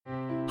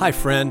Hi,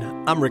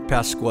 friend. I'm Rick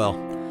Pasquale.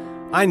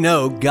 I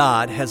know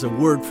God has a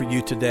word for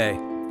you today.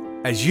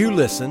 As you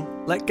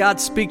listen, let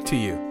God speak to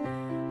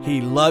you. He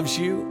loves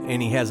you,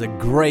 and He has a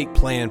great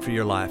plan for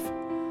your life.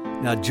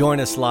 Now join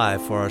us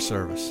live for our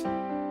service.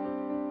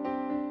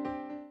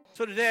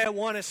 So today I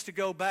want us to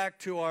go back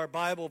to our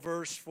Bible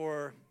verse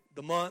for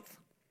the month.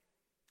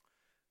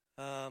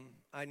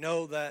 I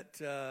know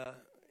that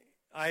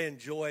I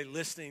enjoy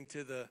listening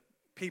to the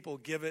people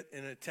give it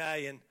in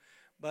Italian,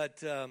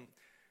 but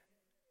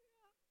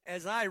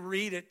as I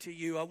read it to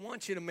you, I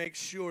want you to make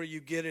sure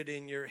you get it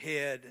in your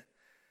head.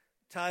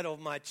 The title of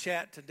my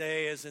chat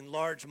today is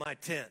Enlarge My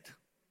Tent.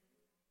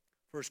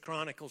 1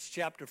 Chronicles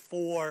chapter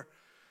 4,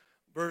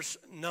 verse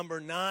number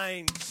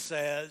 9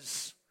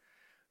 says,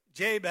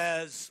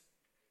 Jabez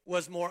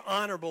was more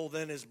honorable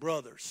than his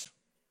brothers.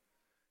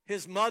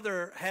 His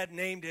mother had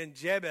named him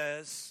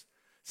Jabez,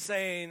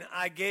 saying,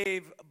 I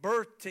gave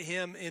birth to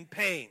him in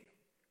pain.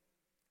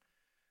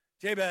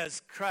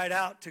 Jabez cried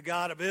out to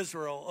God of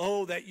Israel,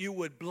 oh, that you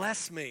would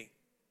bless me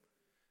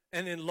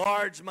and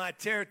enlarge my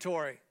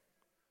territory.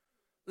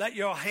 Let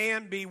your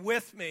hand be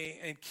with me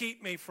and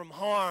keep me from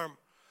harm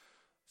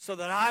so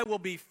that I will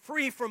be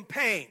free from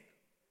pain.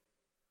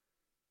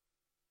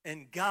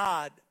 And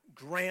God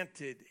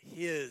granted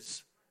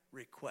his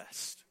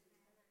request.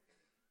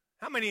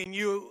 How many of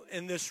you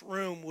in this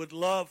room would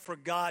love for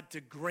God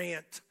to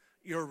grant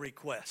your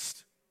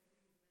request?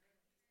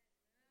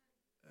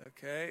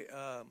 Okay,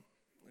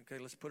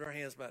 let's put our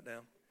hands back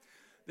down.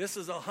 This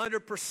is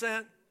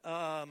 100%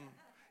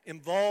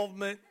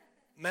 involvement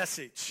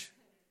message.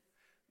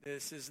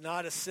 This is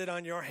not a sit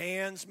on your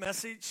hands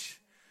message.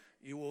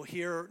 You will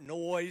hear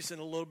noise in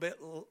a little bit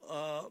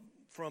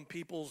from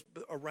people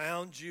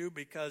around you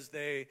because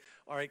they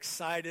are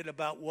excited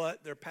about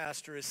what their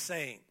pastor is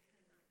saying.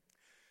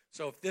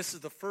 So if this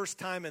is the first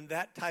time in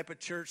that type of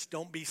church,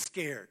 don't be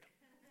scared.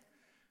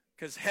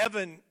 Because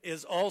heaven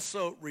is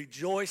also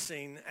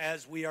rejoicing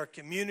as we are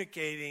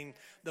communicating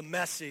the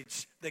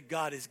message that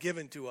God has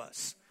given to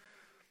us.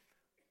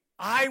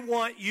 I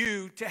want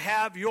you to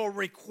have your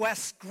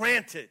requests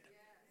granted.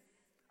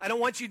 I don't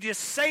want you to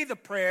just say the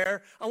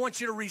prayer. I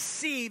want you to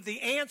receive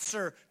the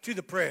answer to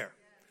the prayer.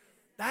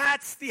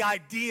 That's the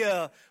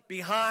idea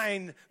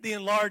behind the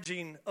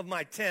enlarging of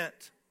my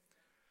tent.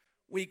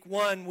 Week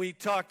 1, we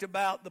talked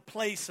about the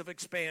place of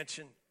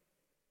expansion.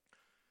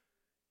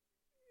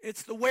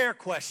 It's the where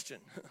question,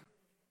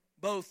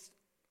 both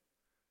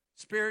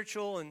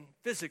spiritual and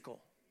physical.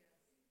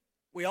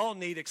 We all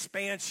need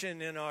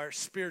expansion in our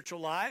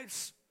spiritual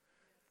lives.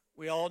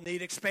 We all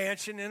need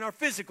expansion in our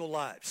physical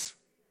lives.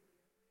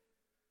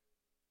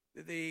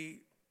 The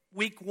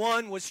week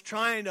 1 was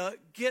trying to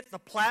get the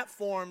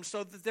platform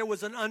so that there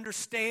was an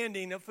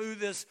understanding of who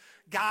this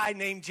guy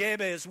named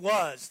Jabez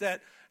was,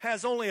 that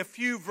has only a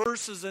few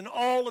verses in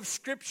all of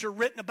Scripture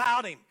written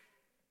about him.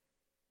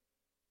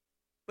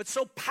 But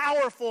so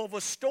powerful of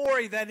a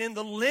story that in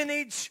the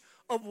lineage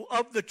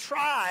of the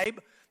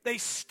tribe, they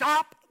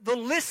stop the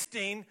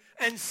listing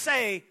and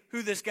say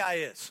who this guy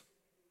is.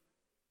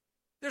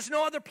 There's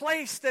no other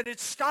place that it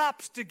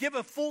stops to give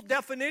a full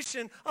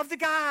definition of the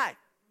guy,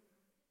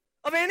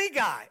 of any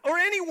guy or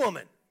any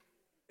woman,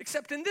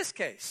 except in this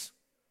case.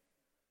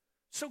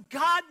 So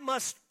God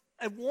must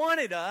have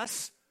wanted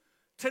us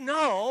to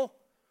know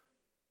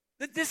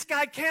that this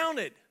guy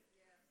counted.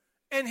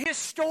 And his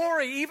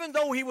story, even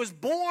though he was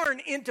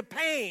born into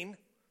pain,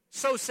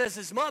 so says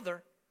his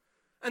mother,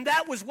 and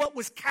that was what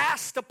was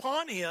cast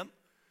upon him.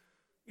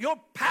 Your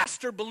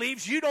pastor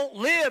believes you don't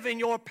live in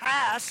your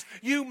past.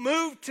 You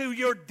move to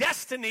your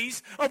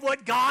destinies of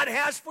what God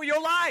has for your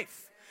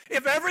life.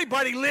 If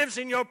everybody lives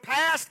in your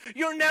past,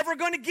 you're never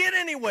going to get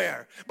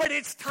anywhere. But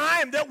it's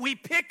time that we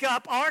pick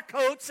up our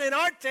coats and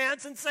our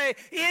tents and say,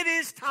 it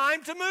is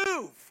time to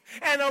move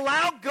and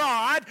allow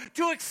God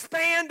to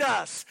expand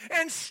us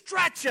and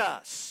stretch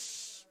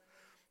us.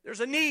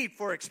 There's a need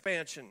for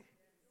expansion,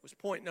 was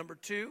point number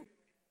 2.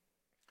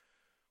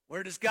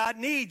 Where does God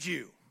need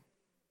you?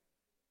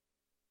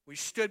 We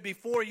stood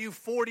before you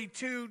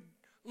 42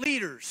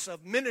 leaders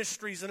of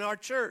ministries in our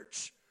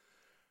church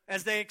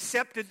as they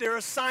accepted their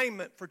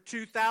assignment for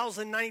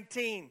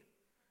 2019.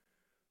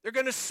 They're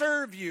going to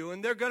serve you,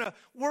 and they're going to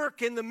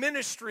work in the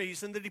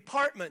ministries and the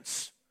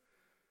departments.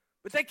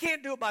 But they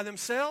can't do it by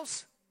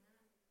themselves.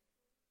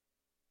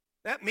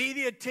 That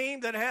media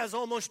team that has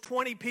almost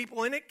 20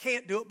 people in it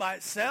can't do it by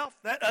itself.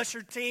 That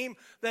usher team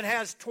that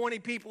has 20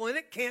 people in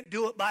it can't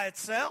do it by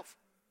itself.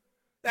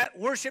 That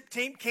worship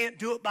team can't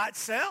do it by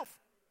itself.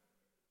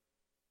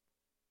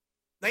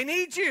 They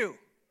need you.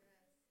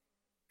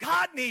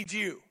 God needs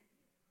you.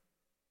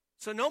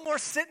 So no more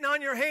sitting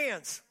on your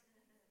hands.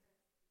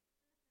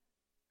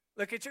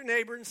 Look at your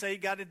neighbor and say, you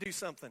got to do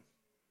something.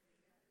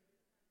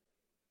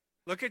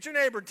 Look at your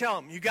neighbor and tell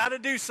him, you got to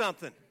do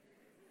something.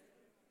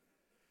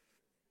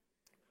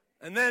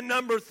 And then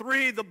number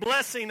 3, the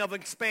blessing of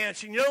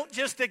expansion. You don't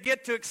just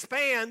get to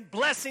expand,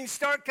 blessings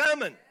start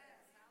coming.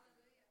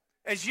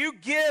 As you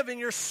give in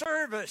your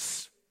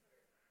service,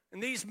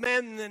 and these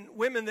men and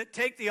women that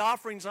take the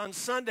offerings on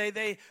Sunday,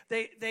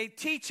 they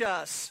teach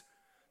us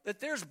that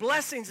there's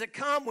blessings that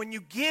come when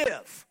you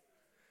give.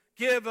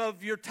 Give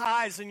of your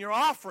tithes and your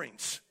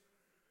offerings.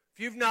 If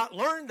you've not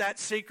learned that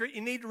secret,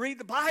 you need to read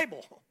the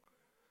Bible.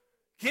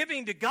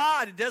 Giving to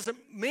God, it doesn't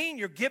mean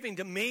you're giving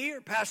to me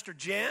or Pastor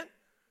Jen.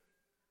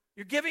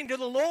 You're giving to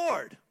the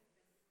Lord.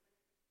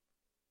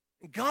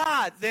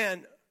 God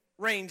then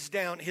rains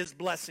down his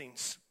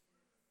blessings.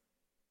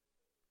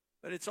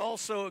 But it's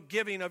also a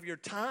giving of your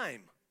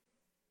time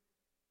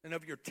and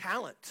of your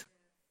talent.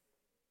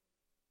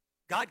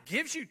 God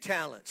gives you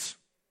talents.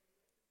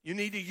 You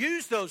need to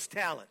use those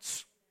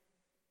talents.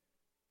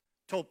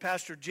 Told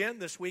Pastor Jen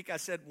this week, I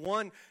said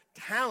one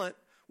talent,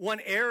 one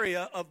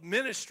area of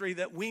ministry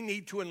that we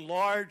need to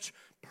enlarge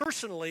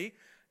personally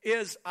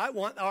is I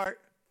want our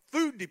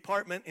food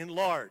department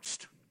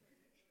enlarged.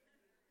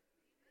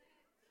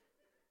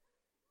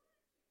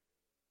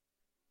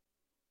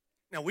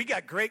 Now, we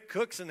got great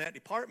cooks in that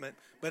department,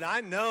 but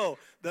I know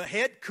the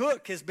head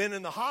cook has been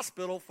in the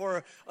hospital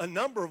for a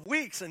number of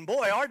weeks, and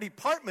boy, our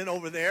department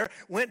over there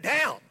went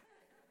down.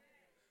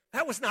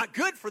 That was not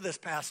good for this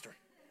pastor.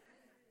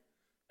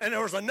 And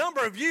there was a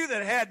number of you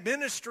that had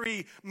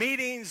ministry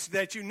meetings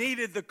that you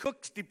needed the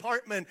cooks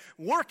department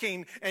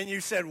working, and you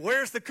said,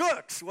 where's the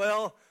cooks?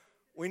 Well,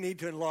 we need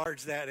to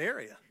enlarge that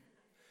area.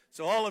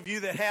 So all of you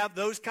that have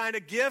those kind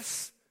of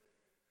gifts,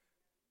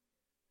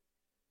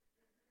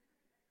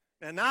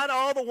 and not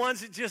all the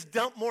ones that just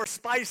dump more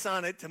spice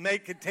on it to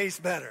make it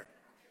taste better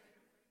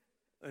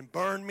and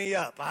burn me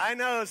up. I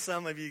know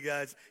some of you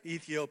guys,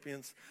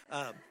 Ethiopians,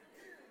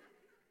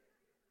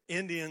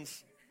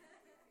 Indians.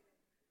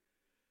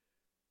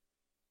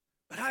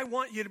 But I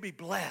want you to be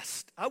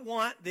blessed. I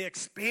want the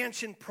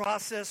expansion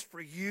process for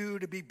you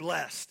to be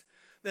blessed.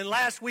 Then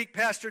last week,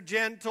 Pastor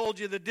Jen told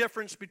you the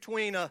difference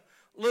between a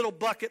little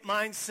bucket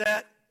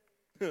mindset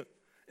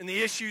and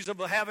the issues of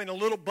having a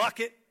little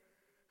bucket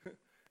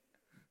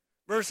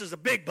versus a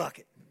big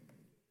bucket.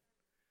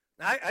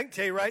 Now, I can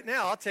tell you right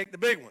now, I'll take the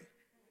big one.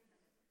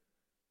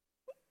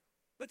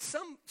 But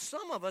some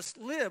of us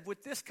live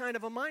with this kind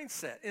of a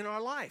mindset in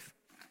our life.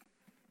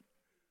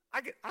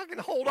 I can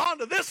hold on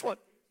to this one.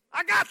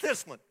 I got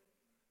this one.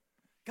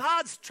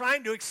 God's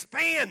trying to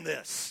expand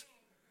this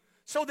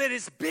so that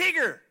it's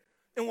bigger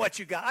than what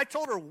you got. I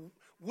told her,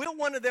 wheel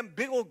one of them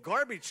big old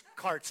garbage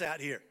carts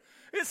out here.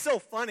 It's so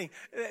funny.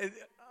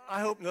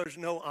 I hope there's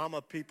no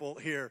AMA people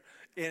here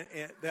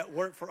that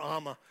work for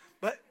AMA.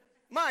 But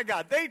my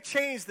God, they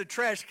changed the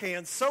trash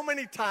cans so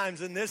many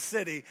times in this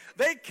city.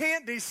 They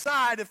can't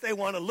decide if they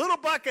want a little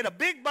bucket, a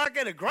big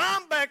bucket, a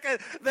ground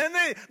bucket. Then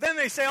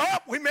they say, oh,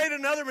 we made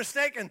another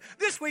mistake. And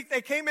this week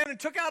they came in and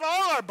took out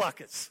all our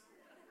buckets.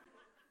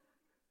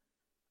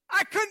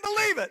 I couldn't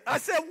believe it. I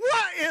said,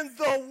 what in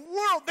the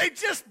world? They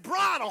just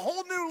brought a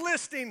whole new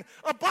listing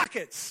of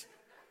buckets.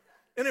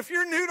 And if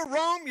you're new to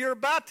Rome, you're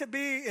about to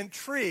be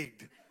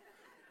intrigued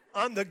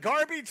on the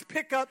garbage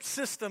pickup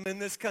system in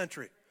this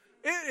country.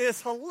 It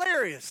is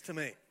hilarious to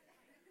me.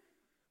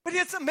 But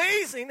it's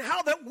amazing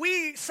how that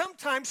we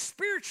sometimes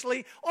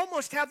spiritually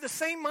almost have the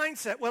same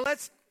mindset. Well,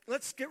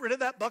 let's get rid of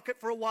that bucket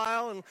for a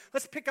while, and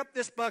let's pick up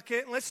this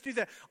bucket, and let's do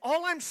that.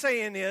 All I'm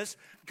saying is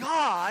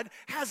God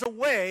has a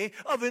way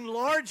of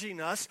enlarging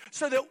us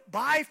so that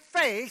by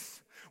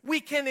faith we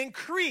can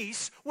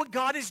increase what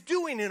God is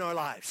doing in our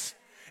lives.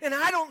 And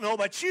I don't know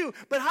about you,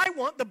 but I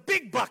want the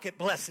big bucket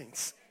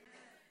blessings.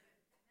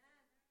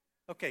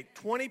 Okay,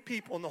 20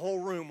 people in the whole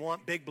room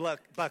want big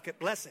bucket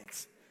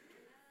blessings.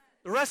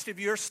 The rest of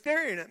you are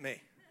staring at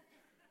me.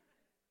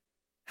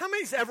 How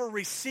many's ever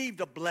received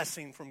a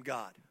blessing from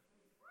God?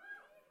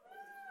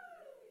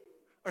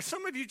 Are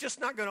some of you just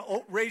not going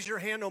to raise your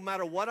hand no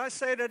matter what I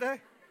say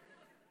today?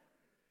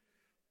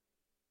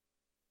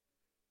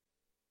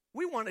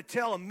 We want to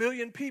tell 1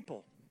 million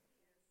people.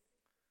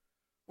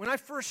 When I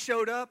first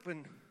showed up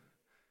and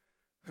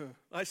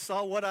I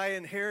saw what I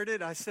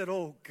inherited, I said,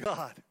 oh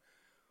God,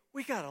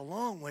 we got a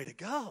long way to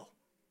go.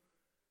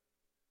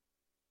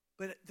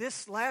 But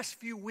this last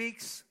few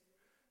weeks,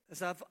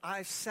 as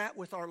I've sat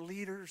with our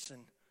leaders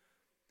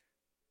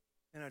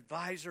and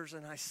advisors,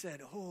 and I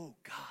said, oh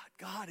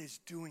God is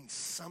doing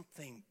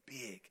something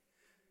big.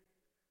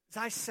 As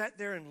I sat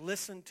there and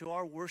listened to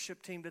our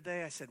worship team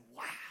today, I said,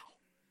 wow,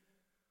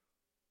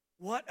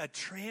 what a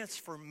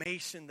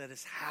transformation that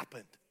has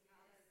happened.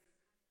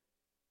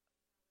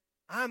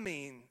 I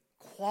mean,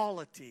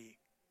 quality,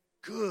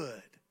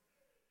 good,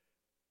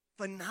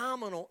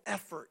 phenomenal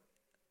effort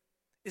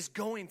is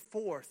going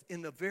forth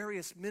in the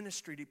various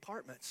ministry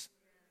departments.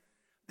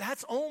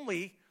 That's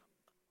only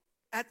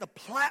at the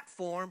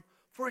platform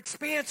for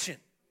expansion.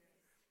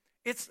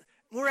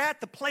 We're at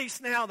the place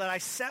now that I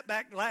sat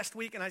back last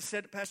week and I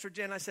said to Pastor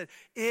Jen, I said,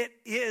 it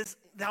is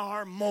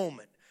our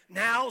moment.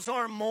 Now's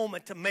our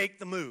moment to make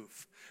the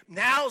move.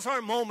 Now's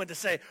our moment to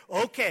say,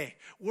 okay,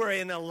 we're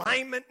in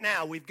alignment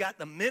now. We've got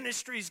the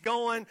ministries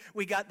going.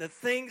 We got the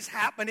things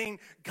happening.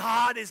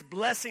 God is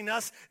blessing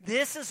us.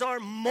 This is our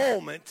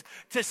moment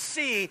to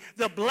see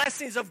the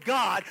blessings of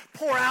God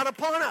pour out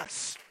upon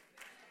us.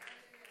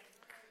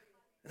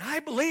 And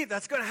I believe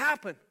that's going to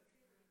happen.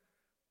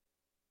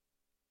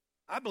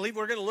 I believe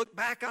we're going to look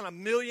back on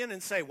 1 million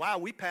and say, wow,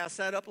 we passed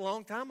that up a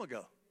long time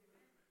ago.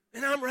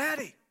 And I'm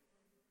ready.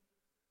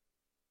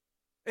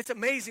 It's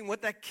amazing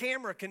what that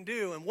camera can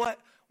do and what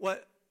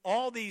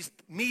all these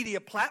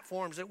media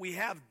platforms that we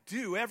have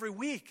do every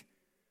week.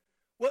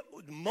 What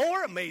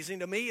more amazing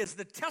to me is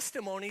the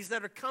testimonies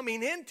that are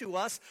coming into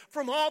us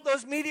from all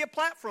those media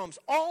platforms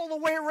all the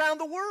way around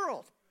the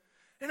world.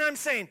 And I'm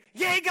saying,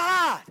 yay,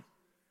 God,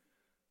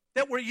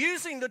 that we're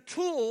using the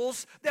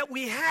tools that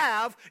we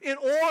have in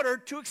order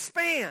to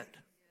expand.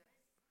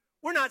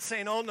 We're not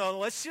saying, oh, no,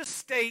 let's just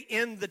stay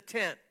in the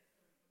tent.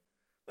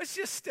 Let's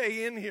just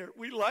stay in here.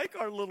 We like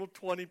our little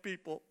 20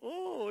 people.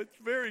 Oh, it's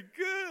very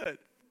good.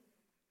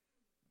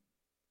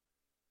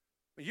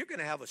 But you're going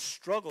to have a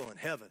struggle in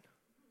heaven.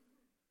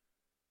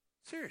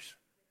 Serious.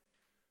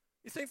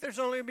 You think there's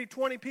only going to be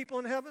 20 people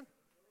in heaven?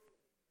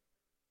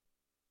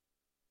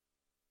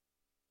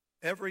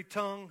 Every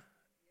tongue,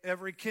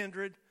 every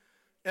kindred,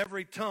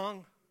 every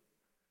tongue,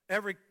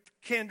 every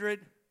kindred,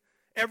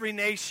 every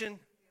nation.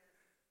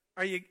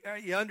 Are you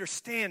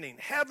understanding?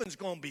 Heaven's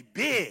going to be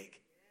big.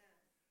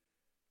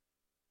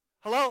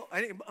 Hello?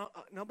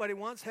 Nobody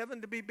wants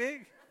heaven to be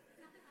big?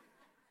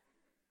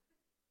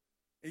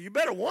 You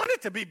better want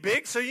it to be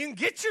big so you can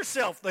get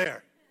yourself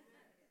there.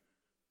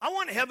 I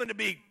want heaven to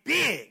be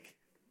big.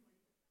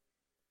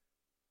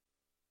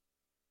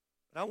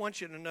 But I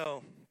want you to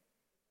know,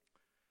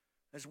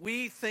 as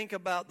we think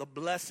about the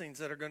blessings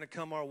that are going to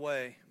come our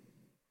way,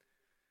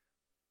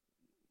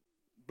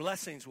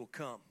 blessings will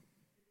come.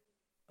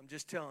 I'm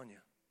just telling you.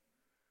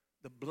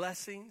 The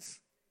blessings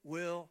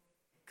will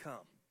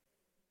come.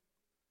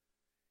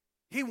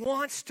 He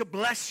wants to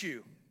bless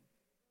you.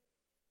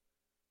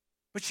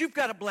 But you've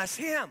got to bless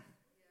him.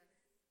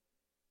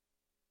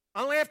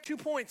 I only have 2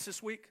 points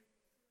this week.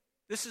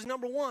 This is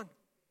number 1.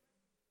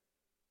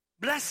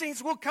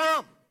 Blessings will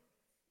come.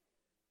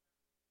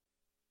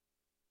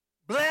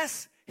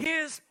 Bless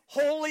his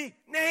holy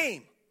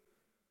name,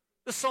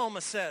 the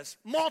psalmist says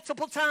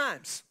multiple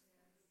times.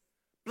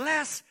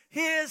 Bless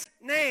his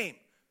name.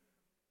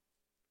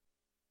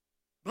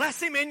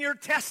 Bless him in your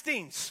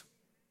testings.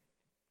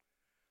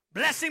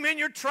 Bless him in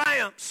your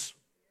triumphs.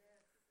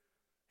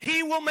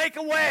 He will make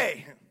a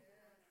way.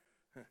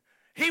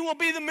 He will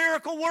be the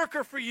miracle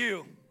worker for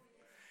you.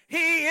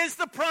 He is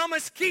the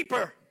promise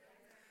keeper.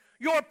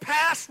 Your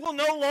past will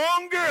no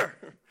longer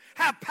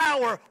have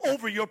power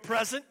over your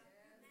present.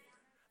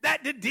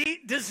 That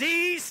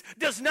disease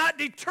does not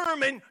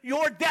determine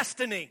your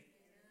destiny.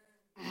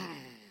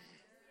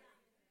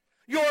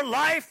 Your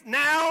life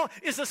now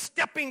is a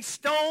stepping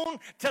stone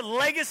to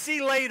legacy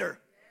later.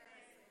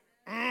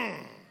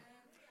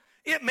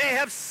 It may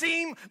have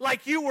seemed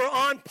like you were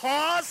on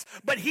pause,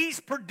 but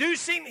he's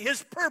producing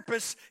his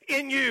purpose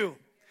in you.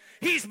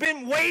 He's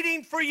been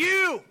waiting for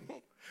you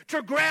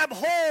to grab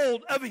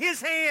hold of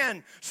his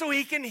hand so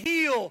he can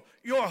heal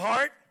your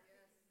heart.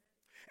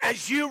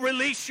 As you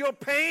release your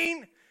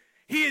pain,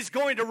 he is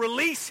going to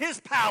release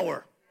his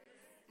power.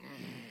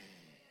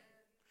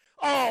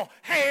 Oh,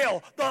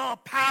 hail the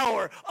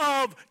power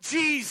of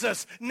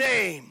Jesus'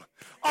 name.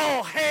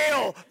 Oh,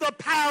 hail the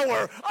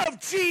power of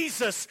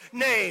Jesus'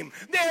 name.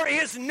 There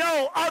is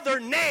no other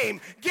name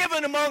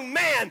given among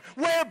men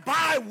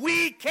whereby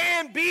we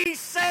can be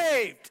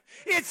saved.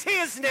 It's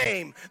his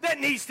name that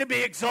needs to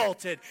be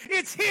exalted.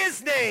 It's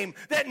his name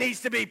that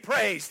needs to be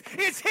praised.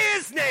 It's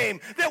his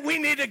name that we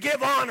need to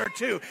give honor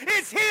to.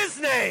 It's his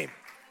name.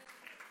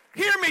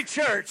 Hear me,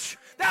 church.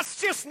 That's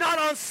just not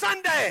on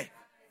Sunday.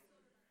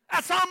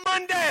 That's on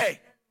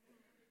Monday.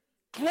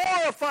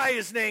 Glorify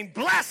his name.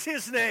 Bless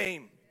his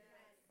name.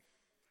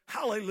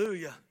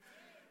 Hallelujah.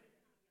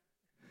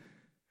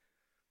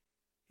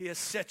 He has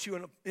set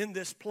you in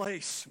this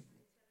place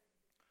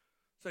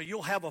so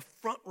you'll have a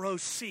front row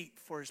seat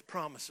for his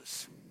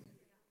promises.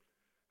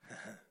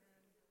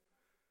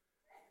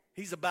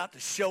 He's about to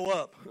show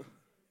up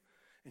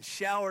and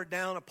shower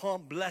down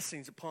upon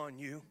blessings upon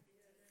you.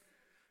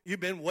 You've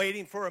been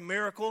waiting for a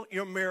miracle.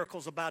 Your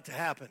miracle's about to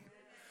happen.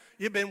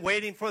 You've been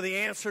waiting for the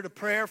answer to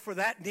prayer for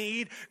that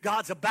need.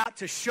 God's about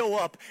to show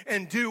up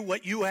and do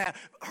what you have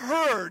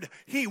heard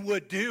he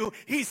would do.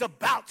 He's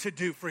about to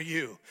do for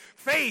you.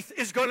 Faith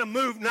is going to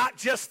move not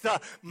just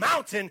the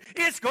mountain,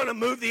 it's going to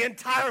move the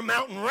entire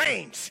mountain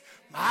range.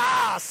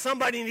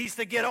 Somebody needs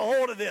to get a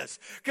hold of this,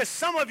 because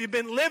some of you have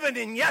been living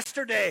in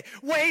yesterday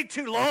way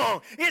too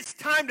long. It's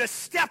time to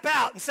step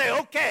out and say,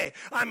 okay,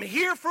 I'm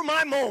here for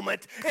my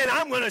moment, and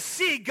I'm going to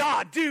see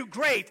God do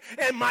great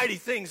and mighty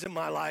things in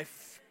my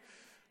life.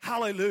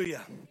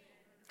 Hallelujah.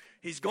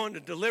 He's going to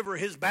deliver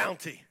his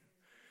bounty.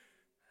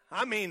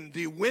 I mean,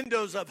 the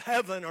windows of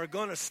heaven are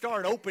going to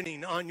start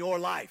opening on your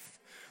life.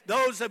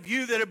 Those of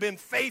you that have been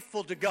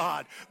faithful to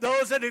God,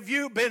 those of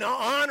you have been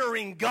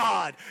honoring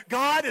God,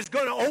 God is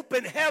going to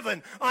open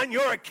heaven on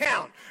your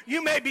account.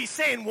 You may be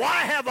saying,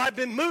 why have I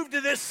been moved to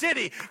this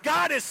city?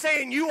 God is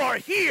saying, you are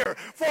here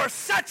for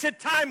such a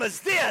time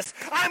as this.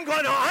 I'm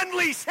going to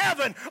unleash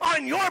heaven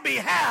on your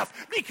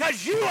behalf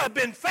because you have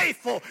been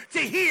faithful to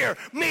hear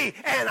me,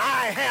 and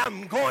I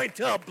am going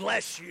to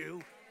bless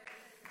you.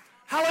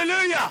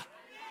 Hallelujah.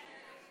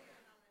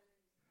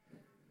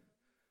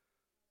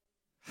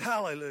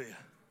 Hallelujah.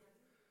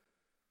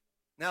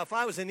 Now, if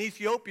I was in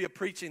Ethiopia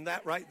preaching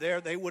that right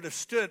there, they would have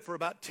stood for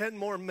about 10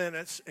 more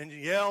minutes and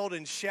yelled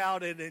and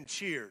shouted and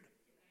cheered.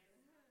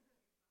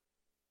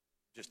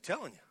 Just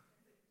telling you.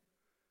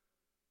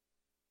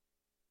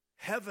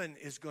 Heaven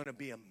is going to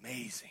be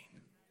amazing.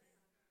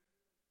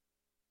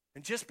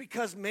 And just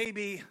because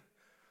maybe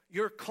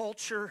your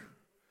culture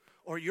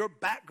or your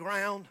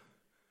background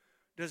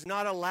does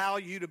not allow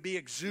you to be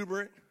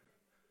exuberant,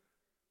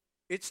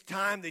 it's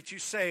time that you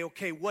say,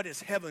 okay, what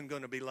is heaven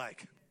going to be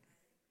like?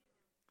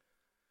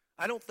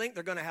 I don't think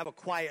they're going to have a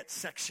quiet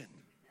section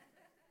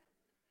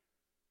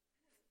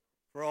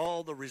for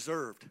all the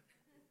reserved.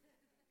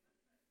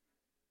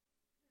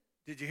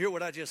 Did you hear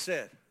what I just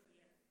said?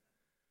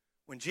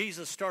 When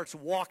Jesus starts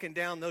walking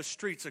down those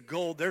streets of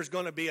gold, there's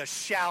going to be a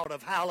shout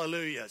of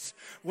hallelujahs.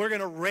 We're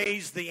going to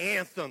raise the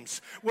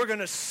anthems. We're going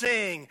to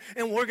sing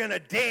and we're going to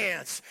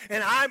dance.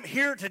 And I'm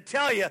here to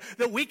tell you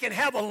that we can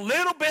have a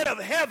little bit of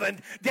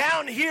heaven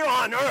down here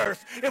on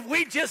earth if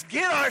we just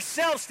get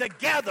ourselves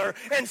together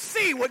and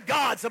see what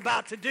God's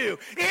about to do.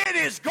 It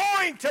is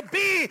going to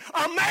be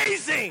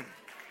amazing.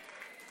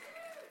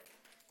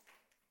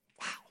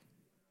 Wow.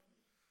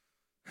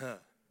 Huh.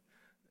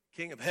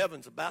 King of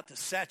Heaven's about to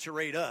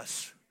saturate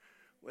us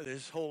with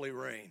his holy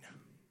rain.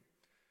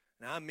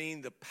 And I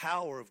mean the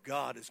power of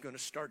God is going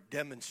to start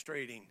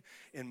demonstrating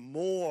in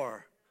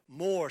more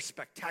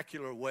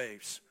spectacular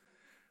ways.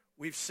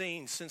 We've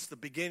seen since the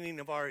beginning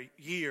of our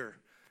year,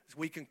 as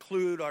we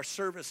conclude our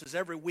services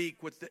every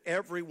week with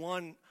every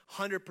 100%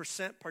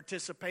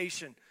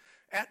 participation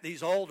at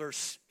these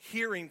altars,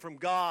 hearing from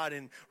God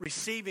and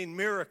receiving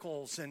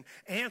miracles and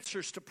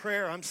answers to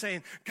prayer. I'm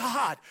saying,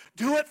 God,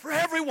 do it for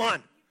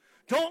everyone.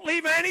 Don't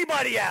leave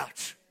anybody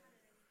out.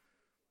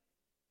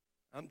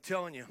 I'm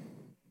telling you,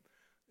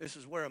 this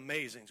is where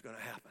amazing is going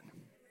to happen.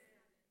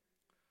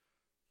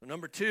 So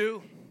number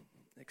 2,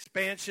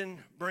 expansion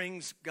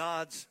brings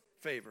God's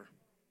favor.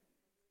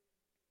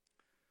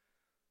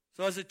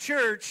 So as a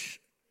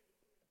church,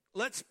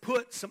 let's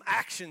put some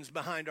actions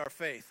behind our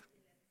faith.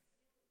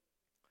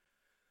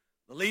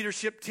 The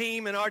leadership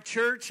team in our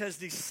church has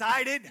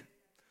decided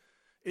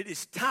it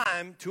is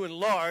time to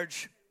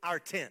enlarge our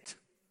tent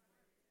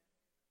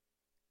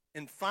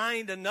and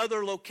find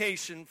another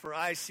location for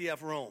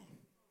ICF Rome.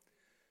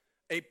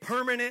 A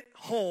permanent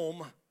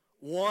home,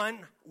 one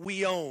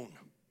we own.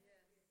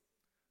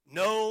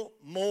 No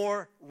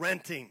more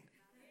renting.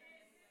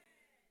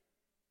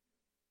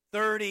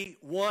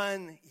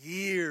 31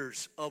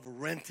 years of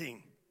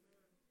renting.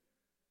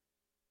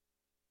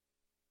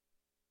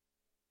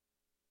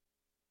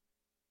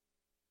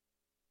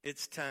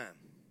 It's time.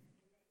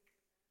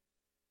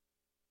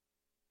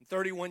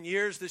 31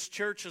 years, this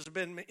church has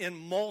been in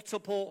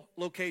multiple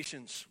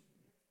locations.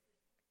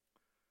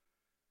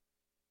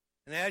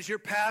 And as your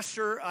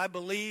pastor, I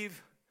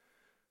believe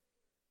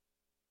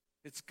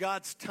it's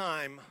God's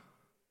time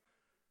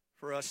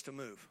for us to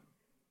move.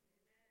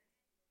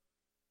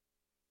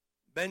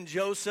 Ben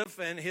Joseph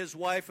and his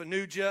wife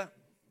Anuja,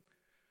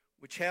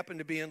 which happened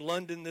to be in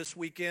London this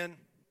weekend,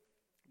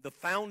 the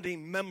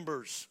founding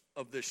members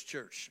of this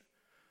church.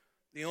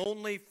 The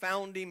only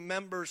founding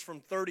members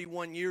from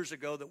 31 years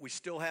ago that we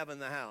still have in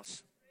the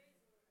house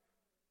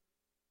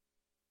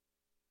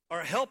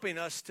are helping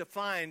us to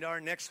find our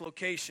next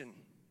location.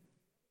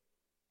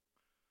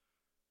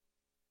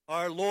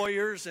 Our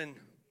lawyers and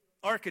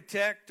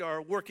architect are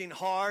working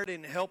hard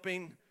in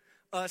helping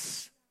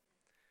us,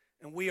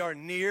 and we are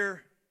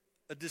near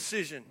a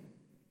decision.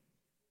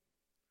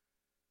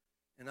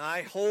 And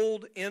I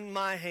hold in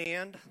my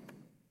hand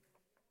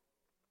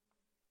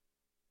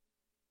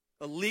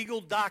a legal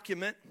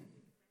document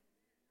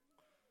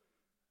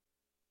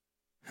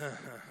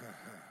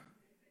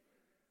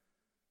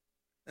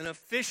an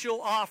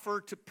official offer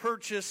to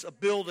purchase a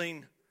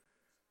building,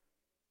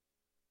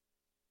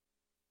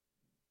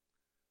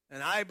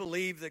 and I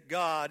believe that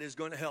God is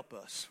going to help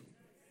us.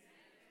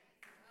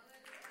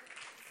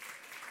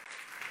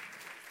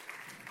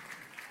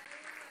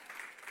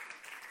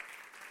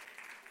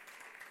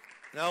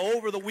 Now,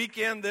 over the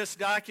weekend, this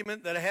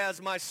document that has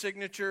my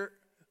signature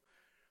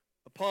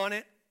upon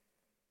it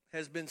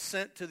has been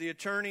sent to the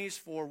attorneys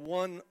for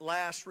one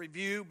last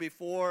review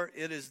before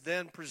it is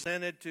then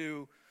presented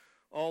to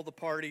all the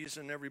parties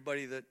and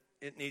everybody that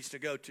it needs to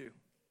go to.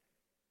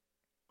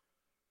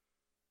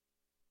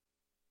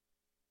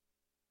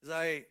 As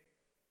I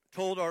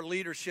told our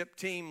leadership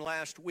team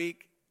last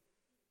week,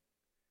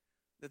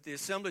 that the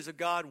Assemblies of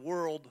God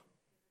World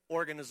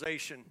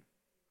organization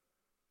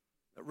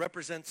that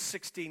represents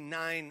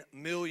 69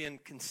 million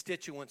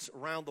constituents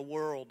around the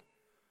world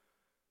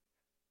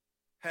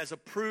has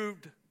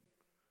approved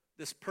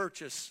this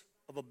purchase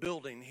of a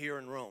building here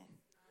in Rome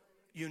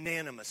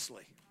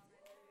unanimously.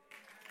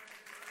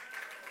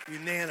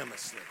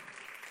 Unanimously.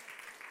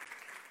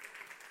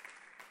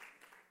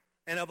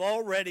 And have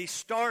already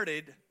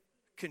started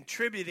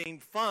contributing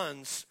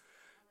funds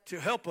to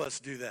help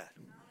us do that.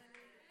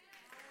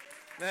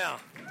 Now,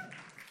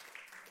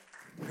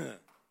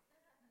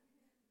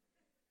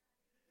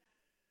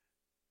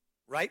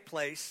 right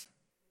place,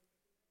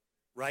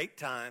 right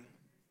time,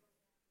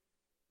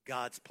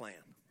 God's plan.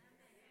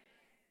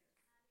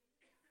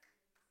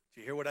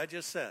 Do you hear what I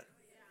just said?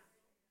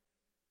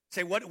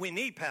 Say, what do we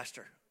need,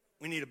 Pastor?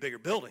 We need a bigger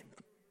building.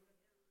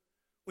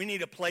 We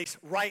need a place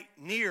right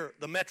near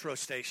the metro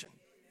station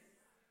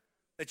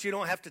that you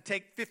don't have to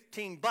take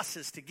 15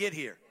 buses to get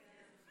here.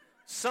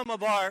 Some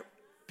of our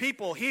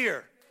people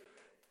here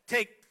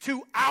take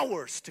 2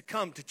 hours to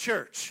come to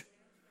church.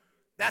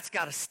 That's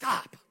got to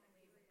stop.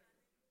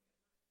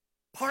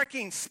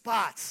 Parking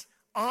spots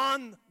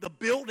on the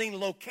building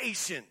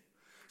location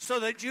so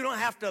that you don't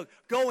have to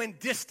go in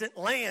distant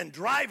land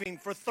driving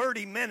for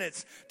 30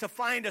 minutes to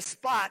find a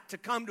spot to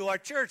come to our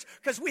church,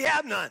 because we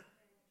have none.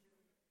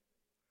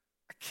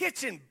 Our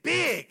kitchen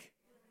big.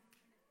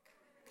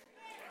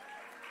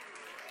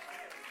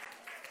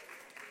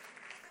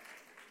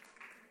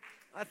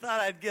 I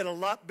thought I'd get a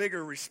lot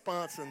bigger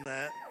response than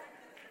that.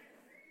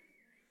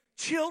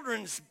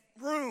 Children's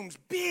rooms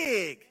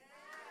big.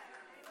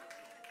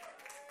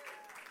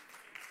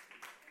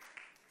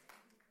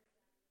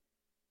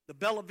 The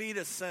Bella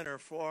Vita Center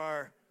for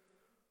our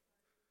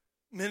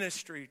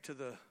ministry to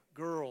the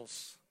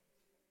girls,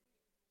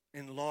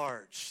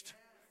 enlarged,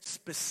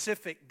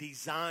 specific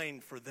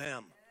design for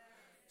them.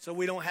 So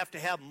we don't have to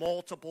have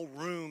multiple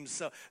rooms.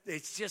 So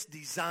it's just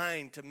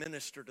designed to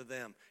minister to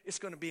them. It's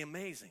going to be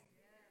amazing.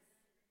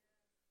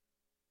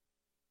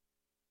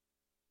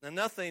 Now,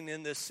 nothing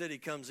in this city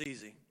comes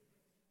easy,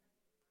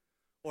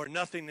 or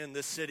nothing in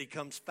this city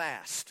comes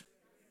fast.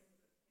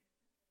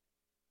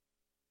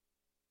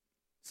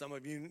 Some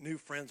of you new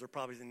friends are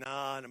probably saying,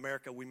 nah, in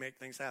America we make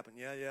things happen.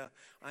 Yeah,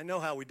 I know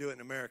how we do it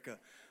in America,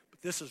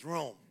 but this is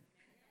Rome.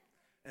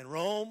 And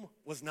Rome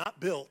was not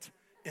built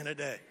in a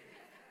day.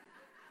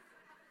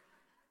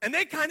 And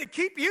they kind of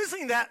keep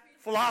using that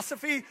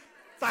philosophy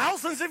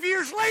thousands of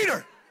years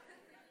later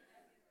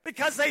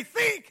because they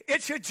think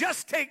it should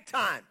just take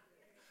time.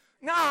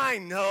 Now, I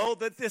know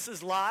that this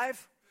is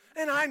live,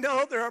 and I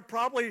know there are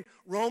probably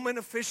Roman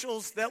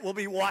officials that will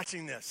be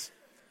watching this.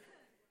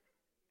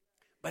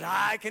 But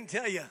I can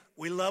tell you,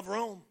 we love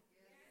Rome,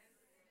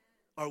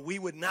 or we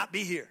would not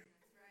be here.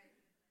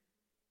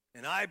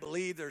 And I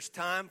believe there's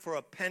time for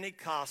a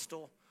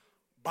Pentecostal,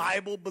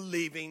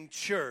 Bible-believing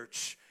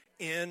church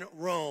in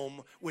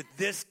Rome with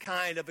this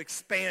kind of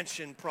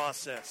expansion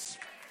process.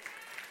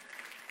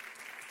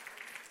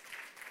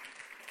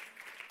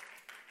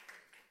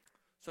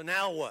 So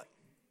now what?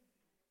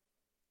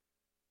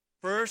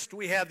 First,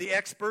 we have the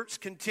experts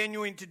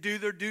continuing to do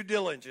their due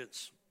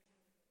diligence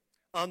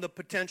on the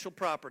potential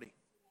property.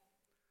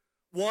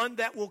 One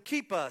that will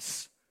keep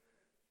us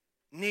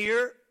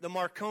near the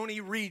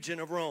Marconi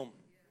region of Rome,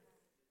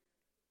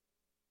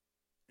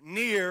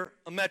 near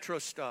a metro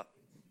stop,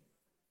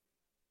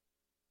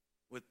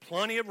 with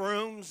plenty of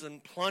rooms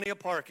and plenty of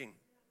parking.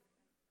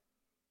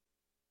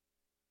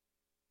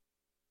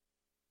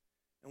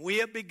 And we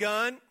have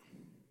begun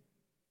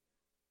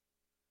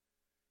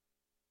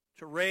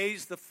to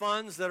raise the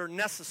funds that are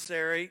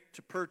necessary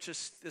to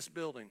purchase this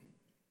building.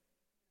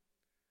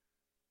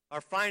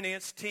 Our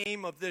finance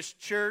team of this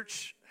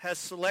church has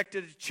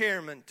selected a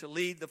chairman to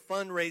lead the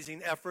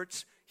fundraising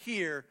efforts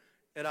here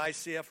at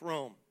ICF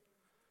Rome.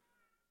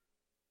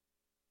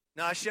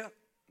 Nasha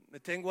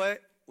Matingwe,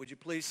 would you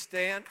please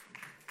stand?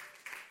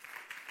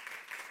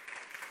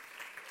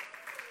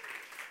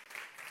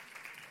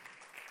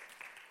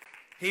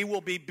 He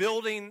will be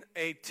building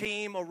a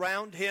team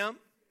around him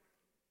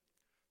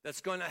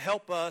that's going to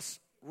help us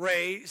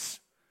raise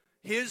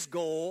his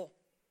goal,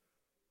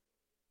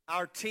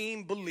 our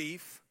team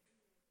belief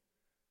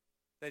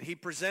that he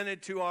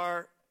presented to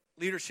our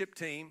leadership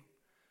team.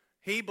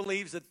 He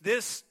believes that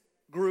this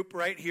group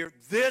right here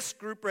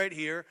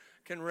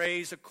can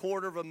raise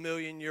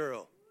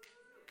 €250,000.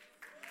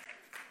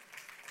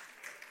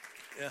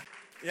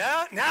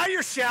 Yeah, now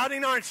you're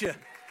shouting, aren't you?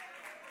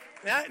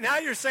 Now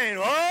you're saying,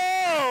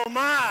 oh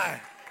my,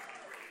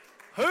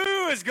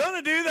 who is going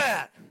to do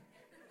that?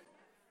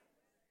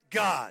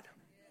 God.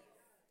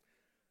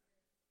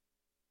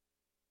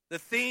 The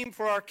theme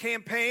for our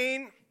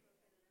campaign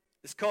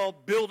is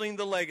called Building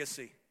the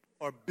Legacy,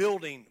 or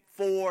Building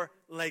for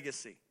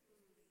Legacy.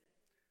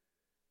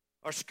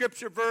 Our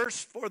scripture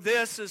verse for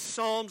this is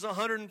Psalms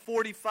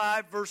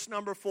 145, verse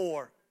number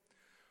 4.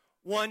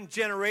 One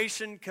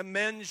generation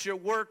commends your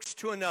works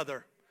to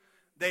another.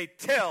 They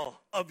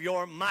tell of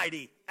your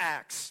mighty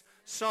acts.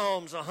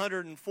 Psalms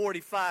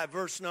 145,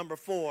 verse number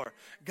 4.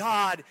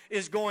 God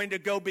is going to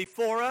go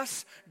before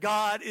us.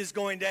 God is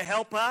going to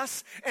help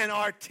us. And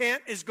our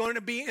tent is going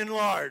to be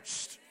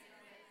enlarged.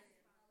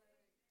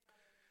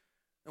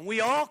 And we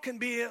all can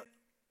be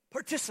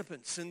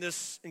participants in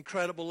this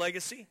incredible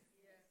legacy.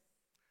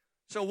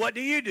 So what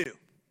do? You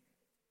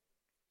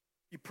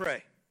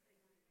pray.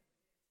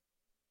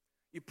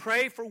 You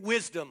pray for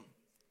wisdom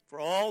for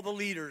all the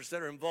leaders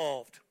that are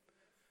involved.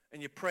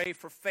 And you pray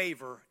for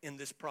favor in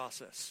this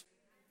process.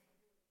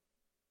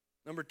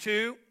 Number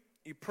 2,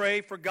 you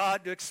pray for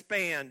God to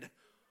expand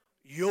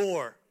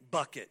your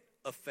bucket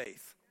of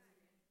faith.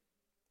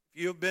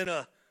 If you have been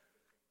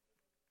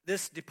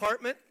this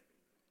department,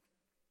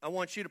 I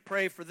want you to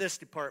pray for this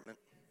department.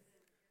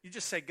 You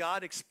just say,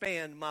 God,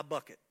 expand my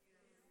bucket.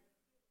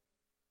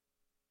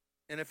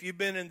 And if you've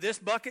been in this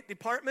bucket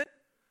department,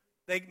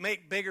 they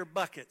make bigger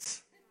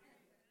buckets.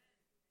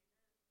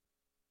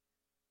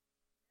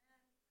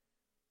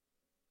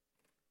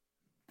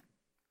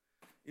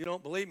 You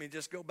don't believe me,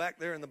 just go back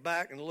there in the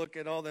back and look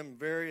at all them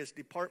various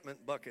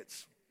department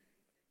buckets.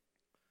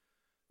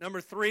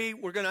 Number 3,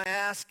 we're going to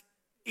ask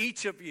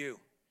each of you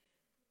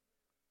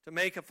to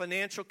make a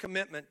financial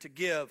commitment to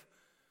give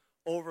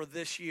over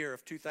this year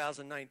of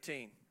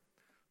 2019.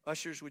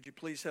 Ushers, would you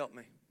please help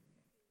me?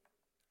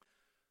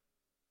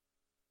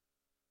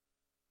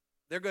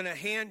 They're going to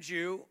hand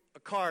you a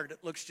card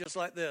that looks just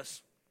like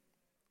this.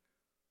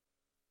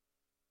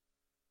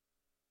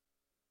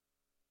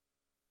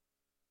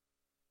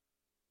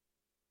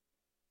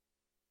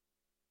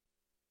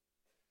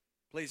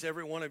 Please,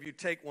 every one of you,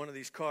 take one of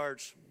these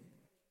cards.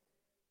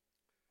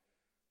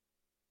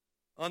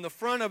 On the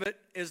front of it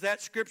is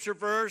that scripture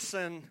verse,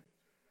 and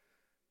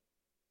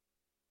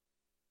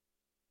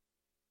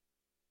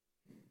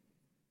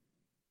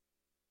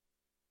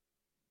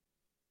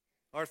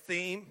our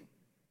theme.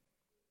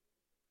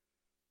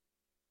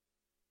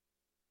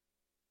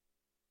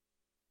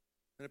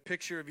 And a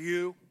picture of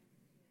you.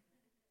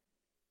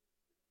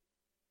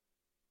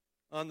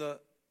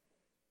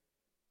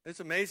 It's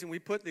amazing. We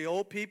put the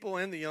old people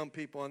and the young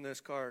people on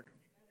this card.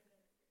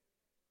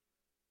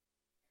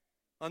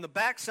 On the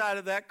back side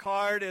of that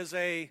card is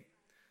a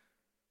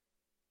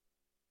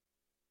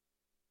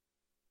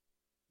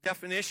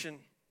definition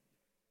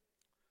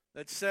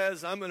that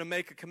says, I'm going to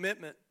make a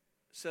commitment.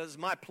 It says,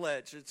 my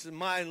pledge. It's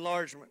my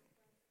enlargement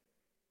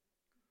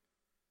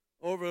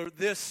over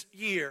this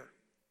year.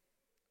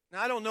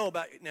 Now, I don't know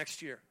about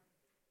next year.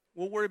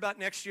 We'll worry about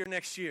next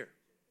year.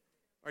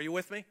 Are you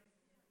with me?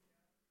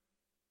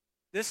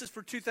 This is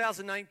for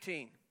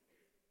 2019.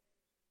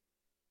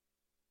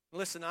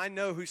 Listen, I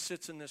know who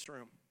sits in this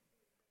room.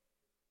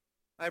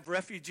 I have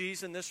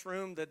refugees in this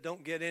room that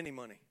don't get any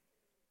money.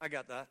 I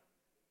got that.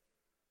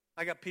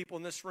 I got people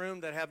in this room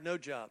that have no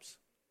jobs.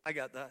 I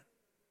got that.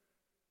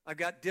 I've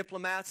got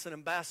diplomats and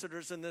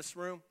ambassadors in this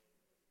room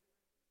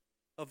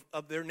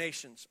of their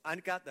nations. I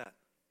got that.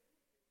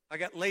 I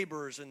got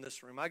laborers in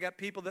this room. I got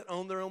people that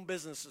own their own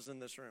businesses in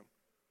this room.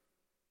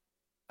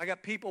 I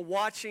got people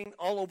watching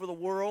all over the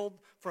world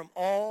from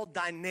all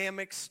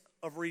dynamics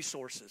of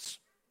resources.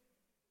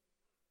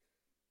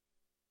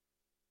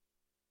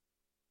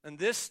 And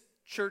this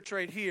church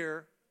right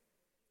here,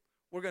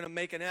 we're going to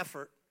make an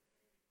effort,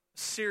 a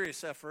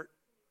serious effort,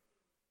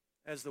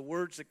 as the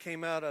words that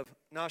came out of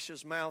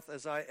Nasha's mouth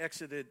as I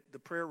exited the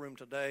prayer room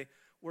today,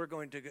 we're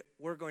going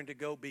to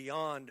go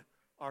beyond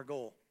our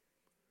goal.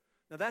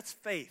 Now that's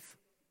faith.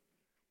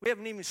 We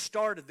haven't even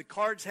started. The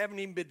cards haven't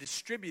even been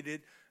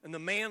distributed. And the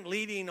man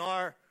leading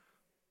our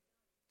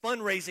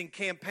fundraising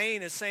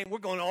campaign is saying, we're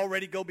going to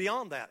already go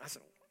beyond that. I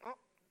said, oh,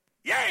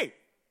 yay!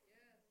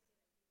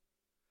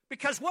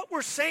 Because what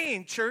we're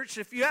saying, church,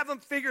 if you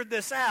haven't figured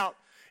this out,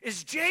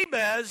 is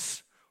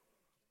Jabez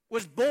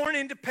was born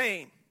into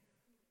pain.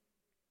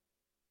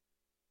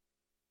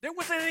 There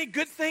wasn't any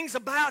good things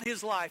about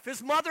his life.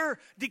 His mother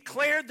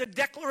declared the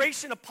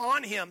declaration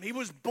upon him. He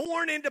was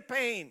born into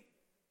pain.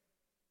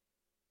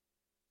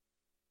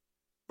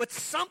 But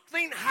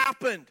something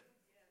happened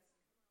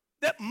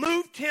that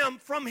moved him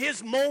from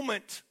his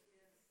moment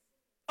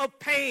of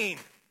pain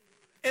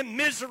and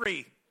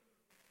misery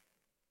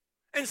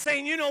and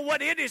saying, you know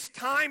what, it is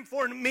time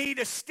for me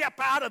to step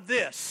out of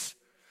this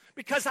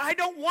because I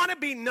don't want to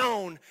be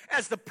known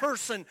as the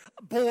person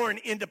born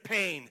into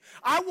pain.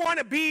 I want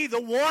to be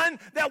the one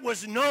that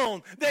was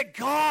known that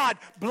God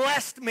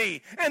blessed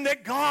me and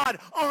that God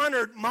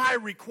honored my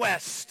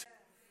request.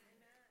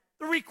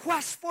 The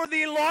request for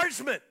the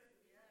enlargement.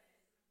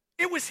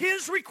 It was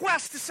his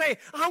request to say,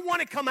 I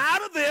want to come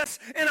out of this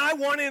and I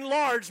want to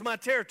enlarge my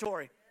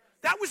territory.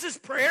 That was his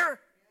prayer.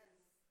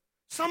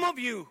 Some of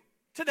you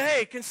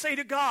today can say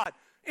to God,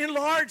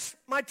 enlarge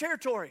my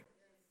territory.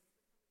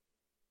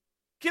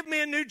 Give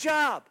me a new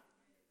job.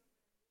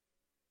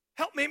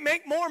 Help me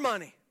make more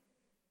money.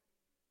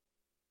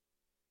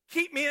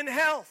 Keep me in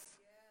health.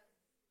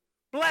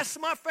 Bless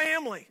my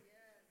family.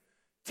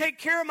 Take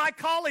care of my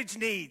college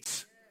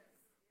needs.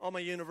 All my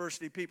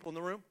university people in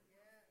the room.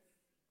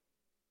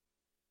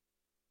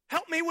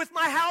 Help me with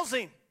my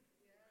housing.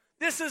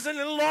 This is an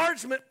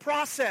enlargement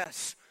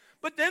process.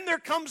 But then there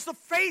comes the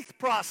faith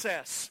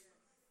process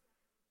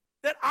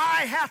that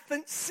I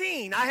haven't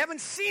seen. I haven't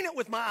seen it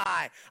with my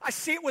eye. I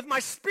see it with my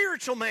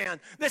spiritual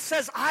man that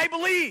says, I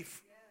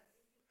believe.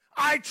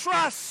 I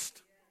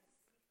trust.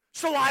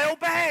 So I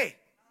obey.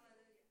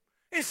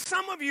 And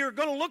some of you are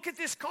going to look at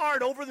this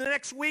card over the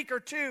next week or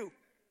two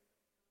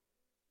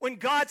when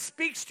God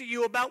speaks to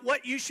you about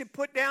what you should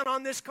put down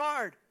on this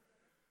card.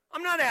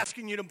 I'm not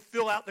asking you to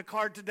fill out the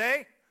card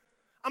today.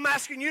 I'm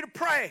asking you to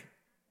pray.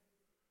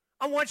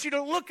 I want you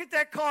to look at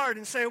that card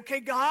and say,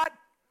 okay, God,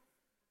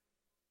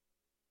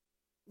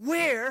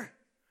 where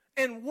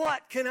and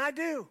what can I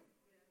do?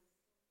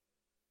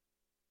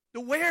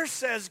 The where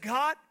says,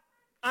 God,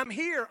 I'm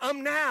here,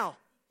 I'm now.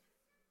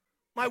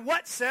 My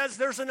what says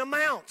there's an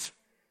amount.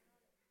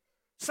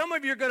 Some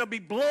of you are going to be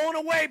blown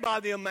away by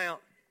the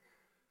amount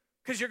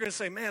because you're going to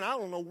say, man, I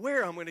don't know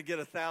where I'm going to get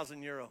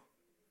 €1,000.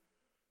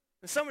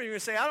 And some of you are going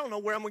to say, I don't know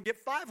where I'm going to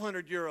get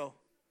 €500. And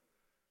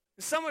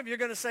some of you are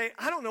going to say,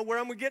 I don't know where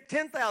I'm going to get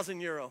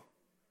 €10,000. And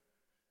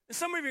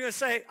some of you are going to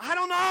say, I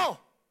don't know.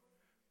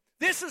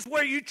 This is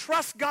where you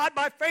trust God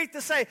by faith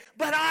to say,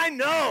 but I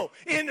know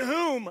in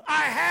whom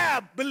I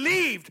have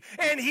believed,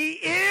 and he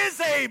is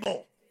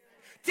able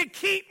to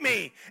keep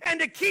me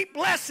and to keep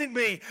blessing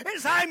me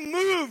as I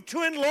move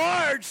to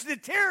enlarge the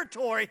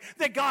territory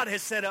that God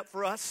has set up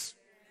for us.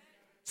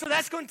 So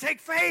that's going to take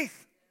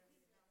faith.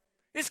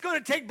 It's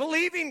going to take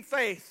believing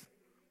faith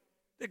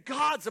that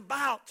God's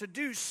about to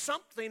do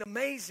something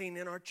amazing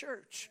in our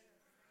church.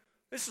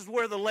 This is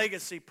where the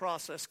legacy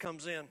process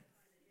comes in.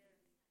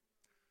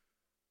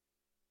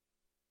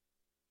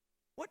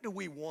 What do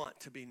we want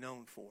to be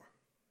known for?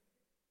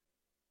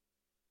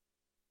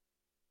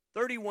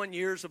 31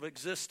 years of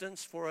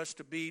existence for us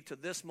to be to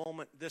this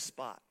moment, this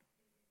spot.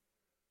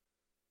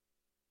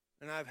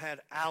 And I've had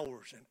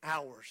hours and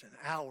hours and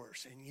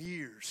hours and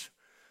years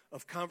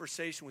of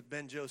conversation with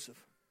Ben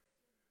Joseph.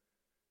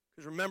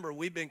 Because remember,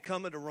 we've been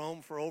coming to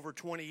Rome for over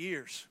 20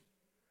 years.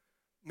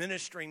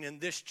 Ministering in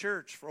this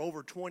church for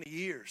over 20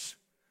 years.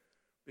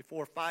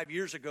 Before 5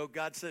 years ago,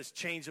 God says,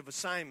 change of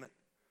assignment.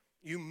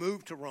 You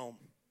move to Rome.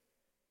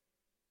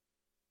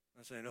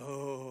 I said,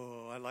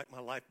 oh, I like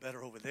my life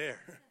better over there.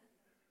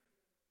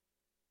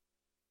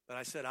 But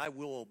I said, I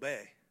will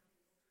obey.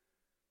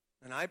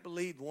 And I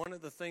believed one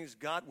of the things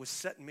God was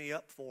setting me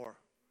up for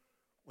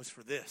was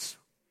for this.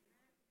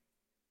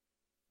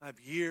 I have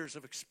years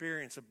of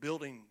experience of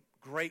building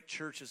great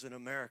churches in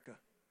America.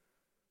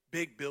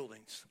 Big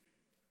buildings.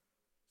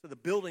 So the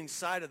building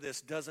side of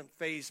this doesn't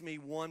faze me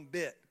one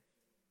bit.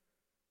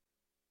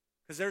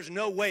 Because there's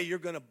no way you're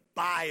going to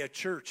buy a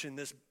church in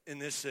this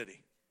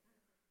city.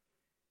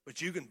 But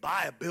you can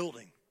buy a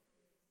building.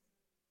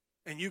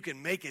 And you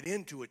can make it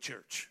into a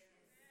church.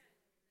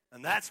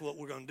 And that's what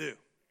we're going to do.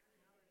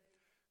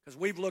 Because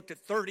we've looked at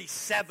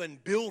 37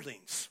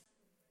 buildings,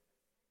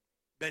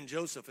 Ben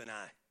Joseph and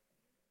I.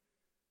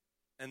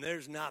 And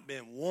there's not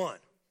been one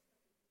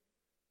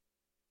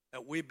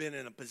that we've been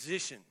in a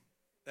position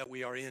that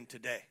we are in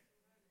today.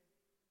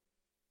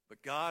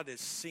 But God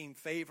has seen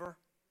favor,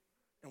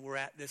 and we're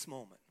at this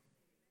moment.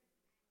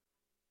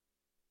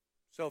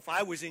 So if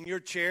I was in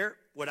your chair,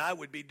 what I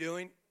would be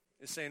doing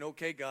is saying,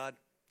 okay, God,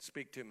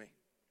 speak to me.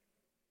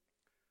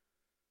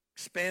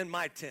 Expand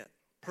my tent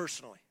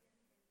personally.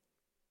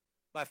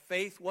 By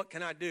faith, what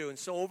can I do? And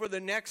so over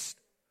the next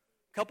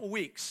couple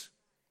weeks,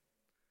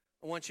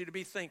 I want you to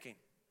be thinking,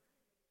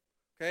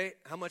 okay,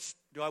 how much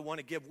do I want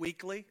to give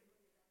weekly?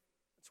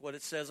 That's what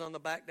it says on the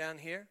back down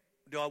here.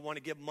 Do I want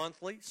to give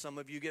monthly? Some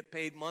of you get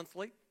paid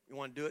monthly. You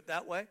want to do it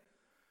that way?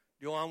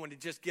 Do I want to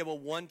just give a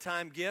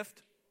one-time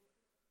gift?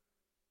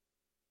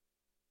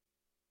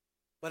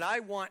 But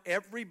I want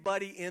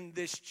everybody in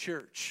this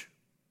church.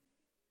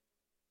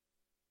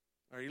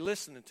 Are you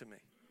listening to me?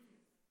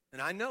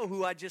 And I know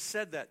who I just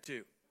said that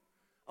to.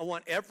 I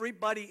want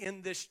everybody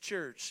in this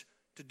church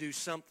to do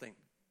something.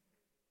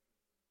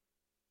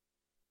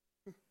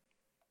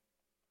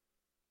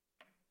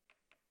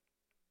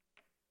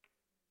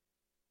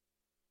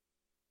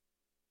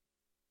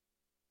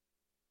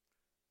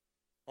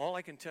 All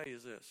I can tell you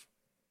is this.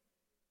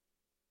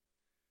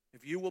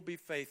 If you will be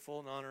faithful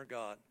and honor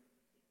God,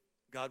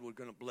 God will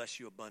going to bless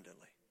you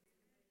abundantly.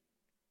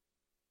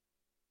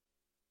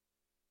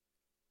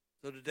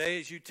 So today,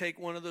 as you take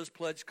one of those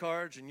pledge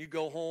cards and you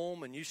go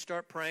home and you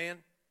start praying,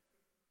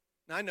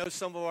 and I know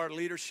some of our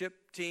leadership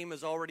team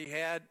has already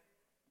had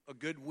a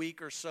good week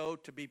or so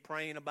to be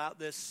praying about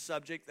this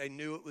subject. They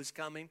knew it was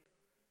coming.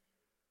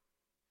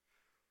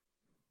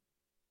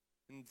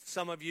 And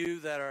some of you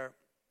that are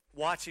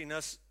watching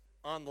us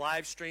on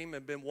live stream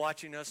have been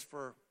watching us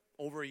for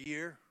over a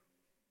year.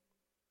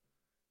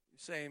 You're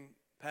saying,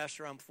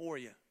 Pastor, I'm for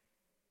you.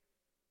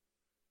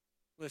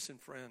 Listen,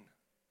 friend.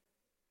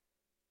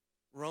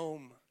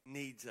 Rome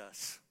needs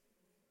us.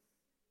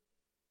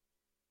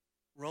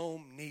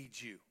 Rome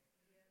needs you.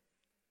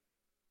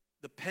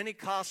 The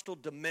Pentecostal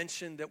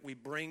dimension that we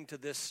bring to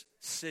this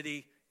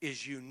city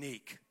is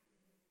unique.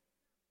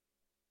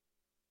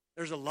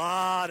 There's a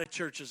lot of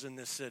churches in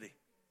this city,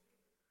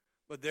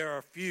 but there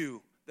are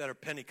few that are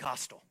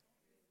Pentecostal.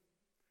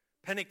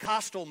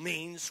 Pentecostal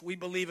means we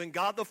believe in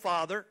God the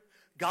Father,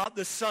 God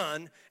the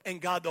Son,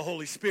 and God the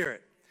Holy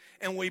Spirit.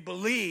 And we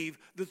believe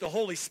that the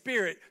Holy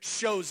Spirit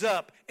shows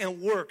up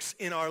and works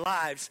in our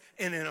lives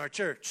and in our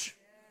church.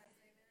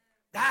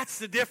 That's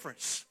the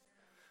difference.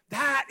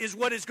 That is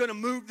what is going to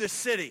move this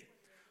city.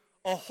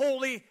 A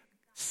Holy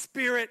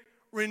Spirit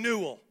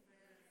renewal.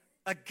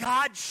 A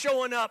God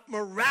showing up,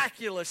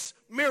 miraculous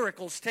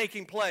miracles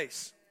taking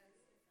place.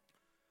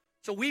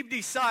 So we've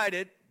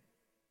decided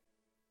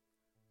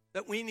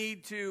that we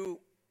need to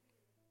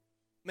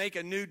make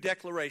a new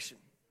declaration.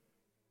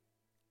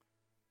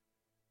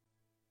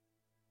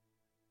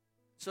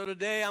 So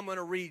today I'm going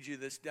to read you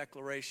this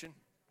declaration.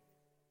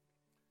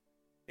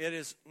 It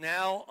is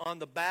now on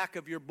the back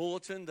of your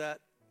bulletin that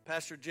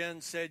Pastor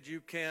Jen said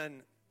you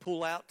can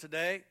pull out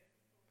today.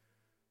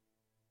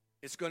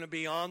 It's going to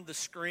be on the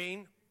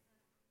screen.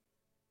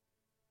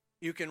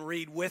 You can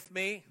read with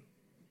me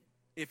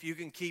if you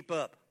can keep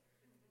up.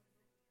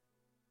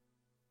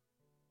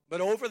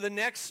 But over the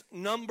next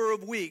number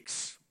of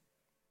weeks,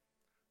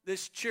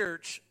 this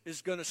church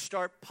is going to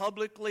start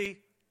publicly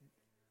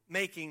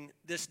making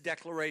this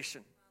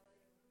declaration,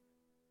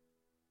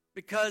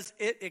 because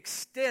it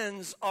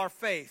extends our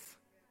faith.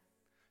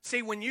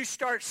 See, when you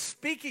start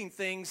speaking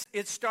things,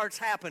 it starts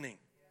happening.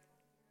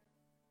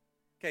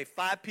 Okay,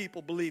 5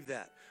 people believe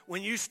that.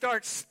 When you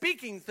start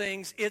speaking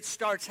things, it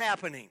starts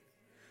happening.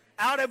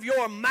 Out of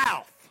your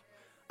mouth,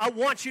 I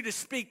want you to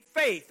speak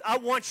faith. I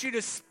want you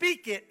to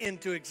speak it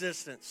into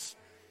existence.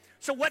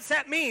 So what's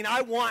that mean?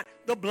 I want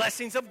the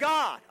blessings of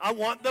God. I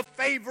want the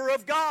favor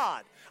of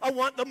God. I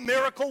want the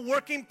miracle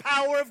working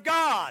power of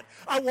God.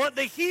 I want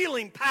the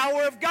healing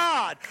power of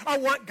God. I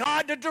want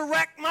God to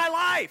direct my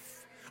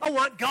life. I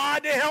want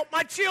God to help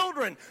my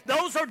children.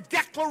 Those are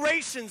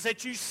declarations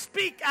that you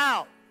speak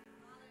out.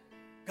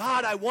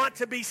 God, I want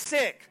to be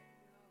sick.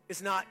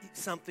 It's not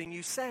something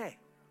you say.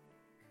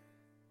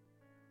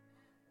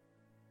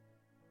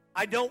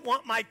 I don't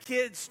want my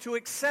kids to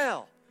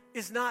excel.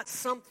 Is not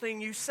something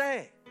you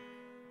say.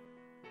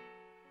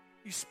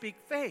 You speak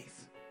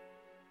faith.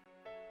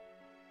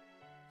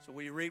 So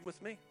will you read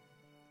with me?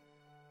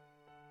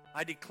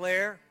 I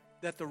declare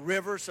that the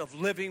rivers of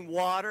living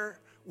water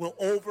will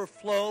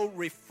overflow,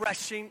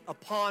 refreshing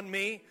upon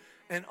me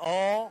and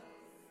all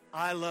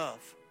I love.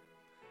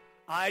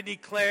 I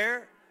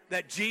declare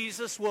that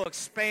Jesus will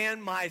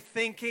expand my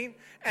thinking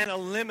and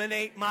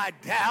eliminate my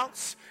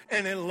doubts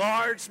and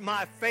enlarge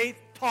my faith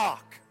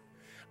talk.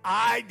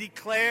 I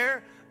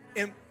declare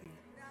in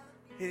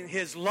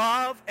His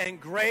love and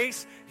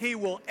grace, He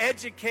will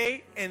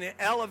educate and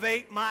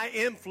elevate my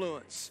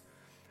influence.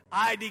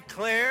 I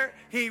declare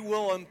He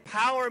will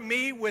empower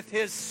me with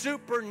His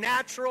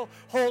supernatural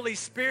Holy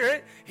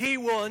Spirit. He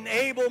will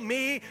enable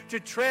me to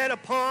tread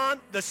upon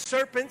the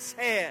serpent's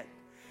head.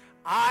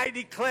 I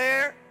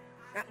declare,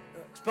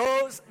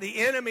 expose the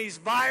enemy's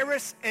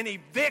virus and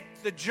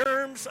evict the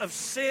germs of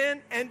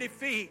sin and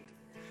defeat.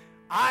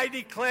 I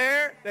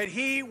declare that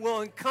He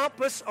will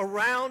encompass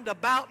around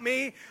about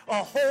me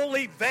a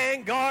holy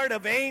vanguard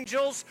of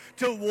angels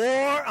to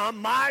war on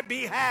my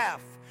behalf.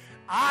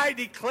 I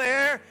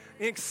declare,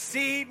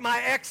 exceed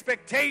my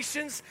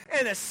expectations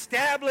and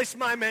establish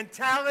my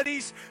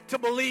mentalities to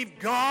believe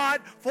God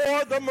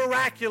for the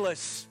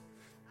miraculous.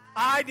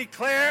 I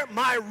declare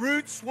my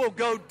roots will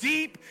go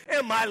deep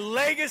and my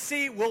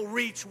legacy will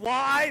reach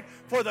wide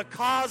for the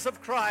cause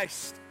of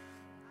Christ.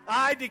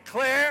 I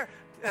declare,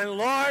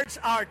 enlarge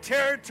our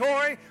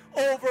territory,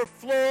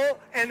 overflow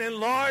and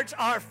enlarge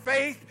our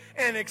faith,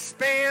 and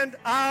expand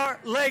our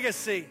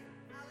legacy.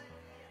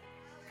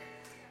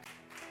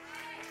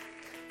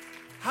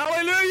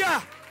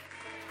 Hallelujah!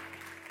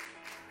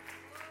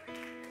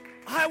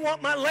 I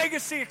want my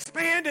legacy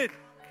expanded.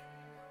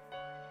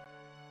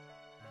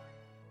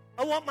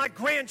 I want my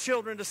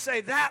grandchildren to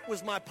say, that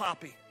was my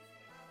papi.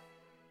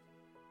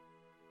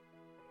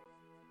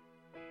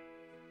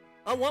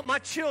 I want my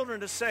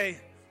children to say,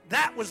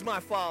 that was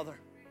my father.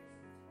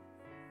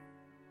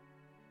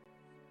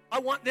 I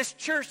want this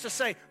church to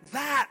say,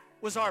 that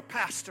was our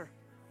pastor.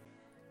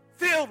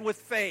 Filled with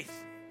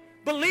faith.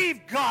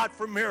 Believed God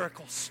for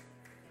miracles.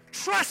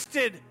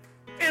 Trusted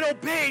and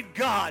obeyed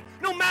God,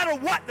 no matter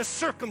what the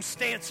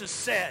circumstances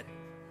said.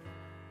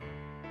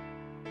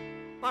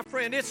 My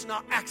friend, it's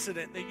not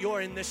accident that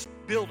you're in this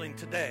building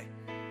today.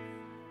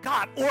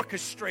 God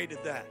orchestrated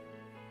that.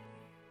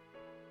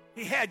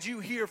 He had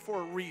you here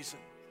for a reason.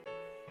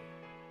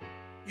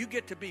 You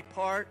get to be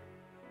part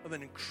of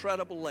an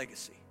incredible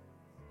legacy.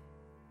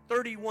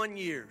 31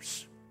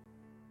 years.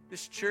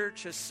 This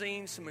church has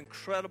seen some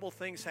incredible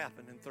things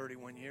happen in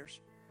 31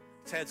 years.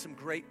 It's had some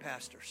great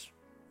pastors,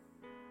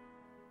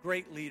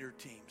 great leader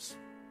teams.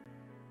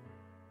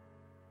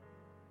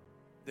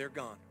 They're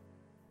gone.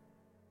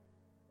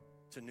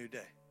 It's a new day.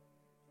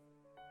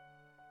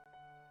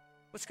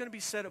 What's going to be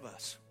said of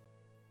us?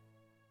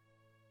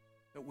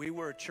 That we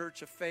were a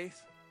church of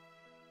faith?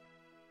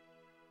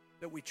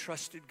 That we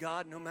trusted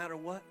God no matter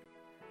what?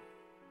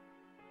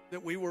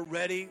 That we were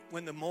ready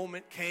when the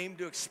moment came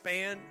to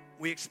expand,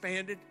 we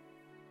expanded?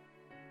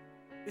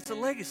 It's a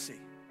legacy.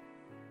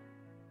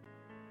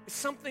 It's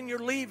something you're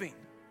leaving.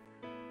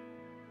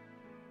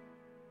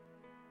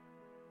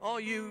 All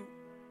you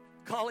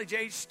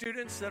college-age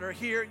students that are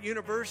here at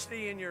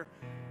university in your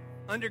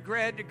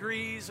undergrad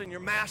degrees and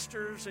your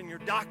master's and your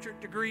doctorate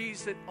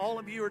degrees that all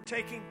of you are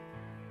taking,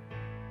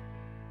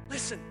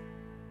 listen,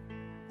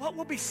 what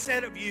will be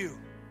said of you?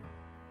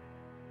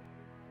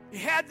 You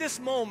had this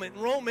moment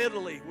in Rome,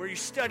 Italy, where you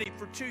studied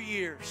for 2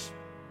 years.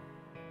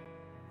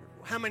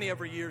 How many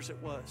ever years it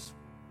was?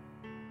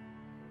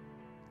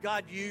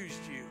 God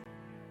used you.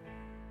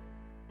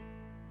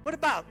 What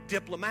about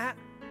diplomat?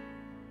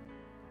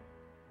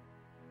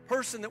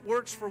 Person that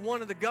works for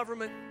one of the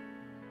government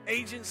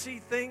agency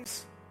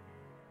things?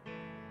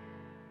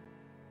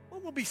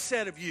 what will be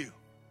said of you?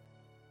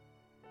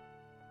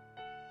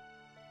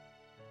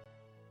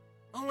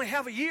 I only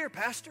have a year,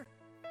 Pastor.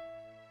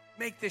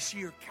 Make this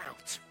year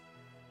count.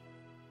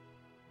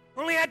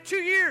 Only had 2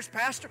 years,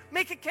 Pastor.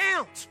 Make it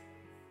count.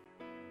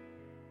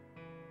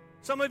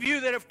 Some of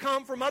you that have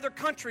come from other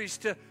countries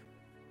to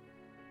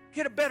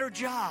get a better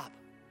job,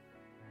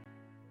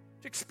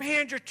 to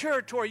expand your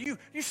territory,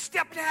 you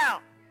stepped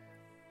out.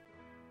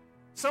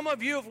 Some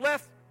of you have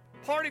left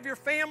part of your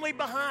family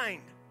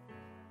behind.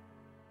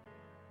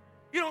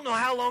 You don't know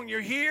how long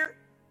you're here.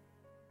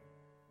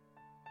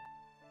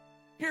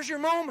 Here's your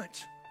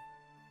moment.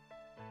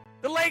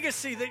 The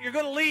legacy that you're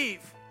going to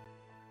leave.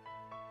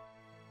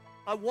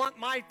 I want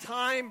my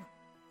time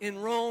in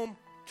Rome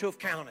to have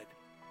counted.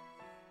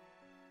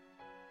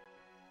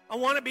 I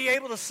want to be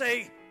able to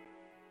say,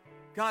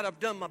 God, I've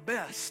done my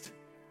best.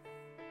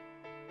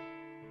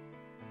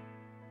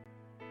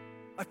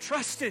 I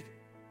trusted.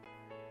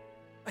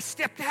 I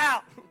stepped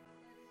out.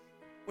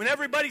 When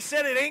everybody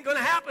said it ain't going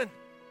to happen,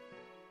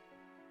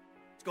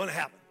 it's going to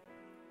happen.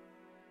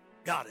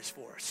 God is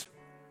for us.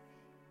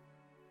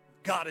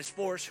 God is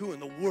for us. Who in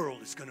the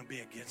world is going to be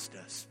against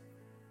us?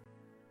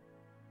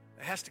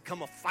 There has to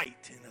come a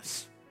fight in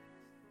us,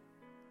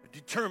 a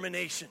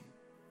determination.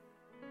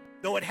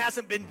 Though it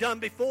hasn't been done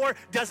before,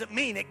 doesn't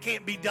mean it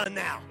can't be done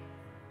now.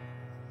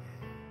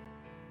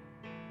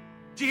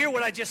 Did you hear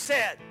what I just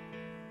said?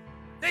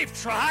 They've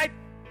tried.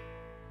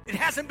 It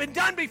hasn't been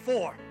done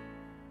before.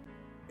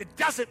 It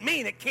doesn't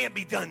mean it can't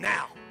be done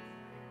now.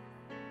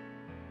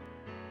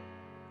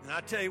 And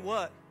I tell you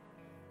what,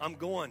 I'm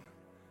going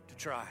to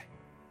try.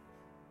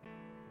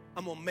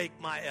 I'm going to make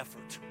my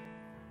effort.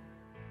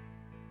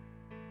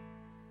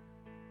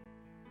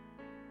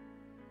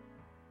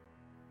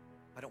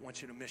 I don't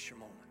want you to miss your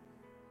moment.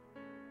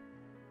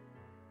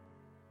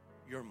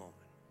 Your moment.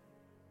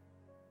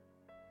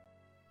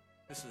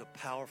 This is a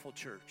powerful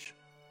church.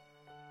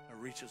 It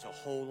reaches a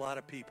whole lot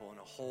of people in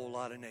a whole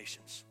lot of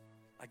nations.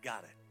 I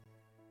got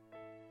it.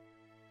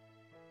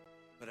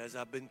 But as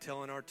I've been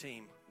telling our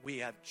team, we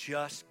have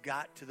just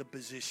got to the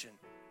position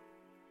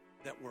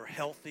that we're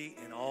healthy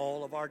in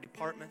all of our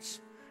departments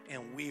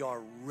and we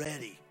are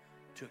ready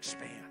to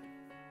expand.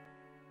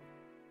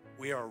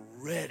 We are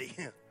ready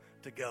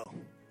to go.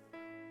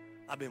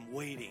 I've been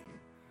waiting.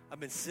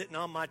 I've been sitting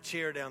on my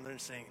chair down there and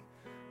saying,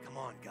 come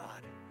on,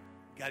 God.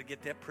 Got to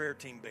get that prayer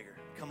team bigger.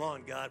 Come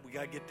on, God. We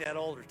got to get that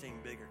altar team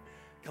bigger.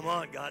 Come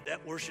on, God.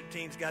 That worship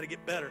team's got to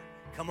get better.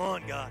 Come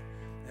on, God.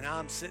 And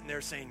I'm sitting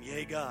there saying,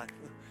 yay, God.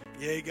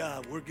 Yay,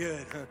 God. We're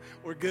good.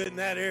 We're good in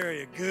that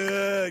area.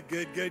 Good,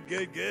 good, good,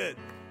 good, good.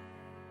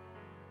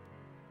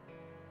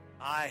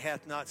 Eye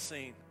hath not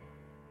seen,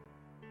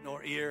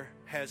 nor ear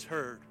has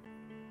heard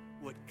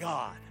what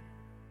God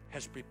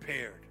has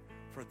prepared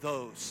for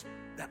those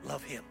that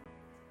love Him.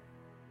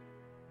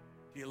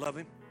 Do you love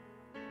Him?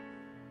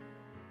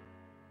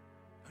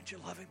 Don't you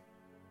love Him?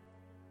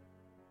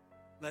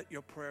 Let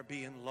your prayer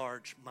be,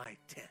 enlarge my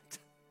tent.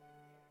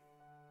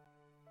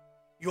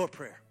 Your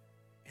prayer,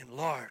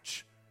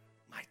 enlarge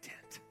my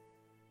tent.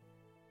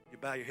 You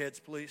bow your heads,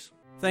 please.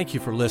 Thank you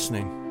for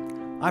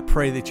listening. I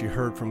pray that you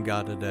heard from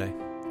God today.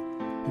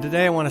 And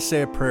today I want to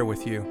say a prayer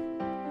with you.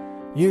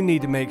 You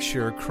need to make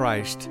sure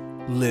Christ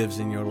lives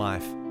in your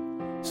life.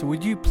 So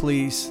would you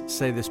please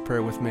say this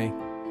prayer with me?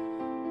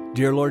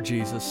 Dear Lord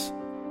Jesus,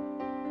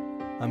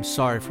 I'm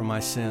sorry for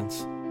my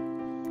sins.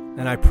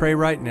 And I pray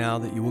right now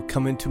that you will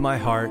come into my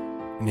heart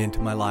and into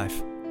my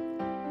life.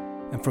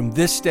 And from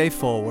this day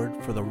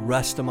forward, for the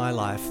rest of my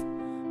life,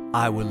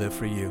 I will live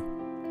for you.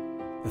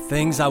 The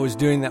things I was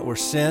doing that were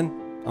sin,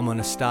 I'm going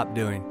to stop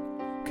doing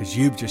because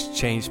you've just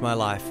changed my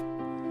life.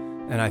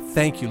 And I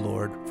thank you,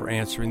 Lord, for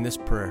answering this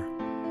prayer.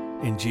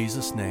 In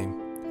Jesus' name,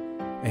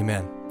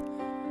 amen.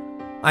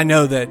 I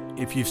know that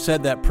if you've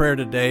said that prayer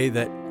today,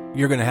 that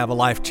you're going to have a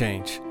life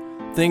change.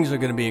 Things are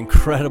going to be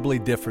incredibly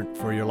different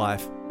for your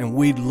life, and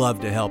we'd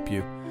love to help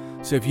you.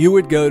 So if you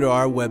would go to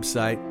our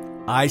website,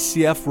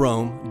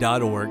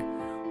 icfrome.org,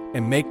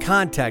 and make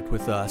contact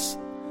with us,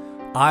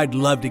 I'd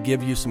love to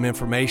give you some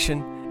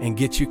information and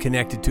get you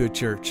connected to a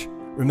church.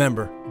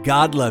 Remember,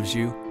 God loves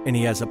you, and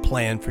He has a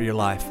plan for your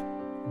life.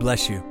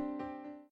 Bless you.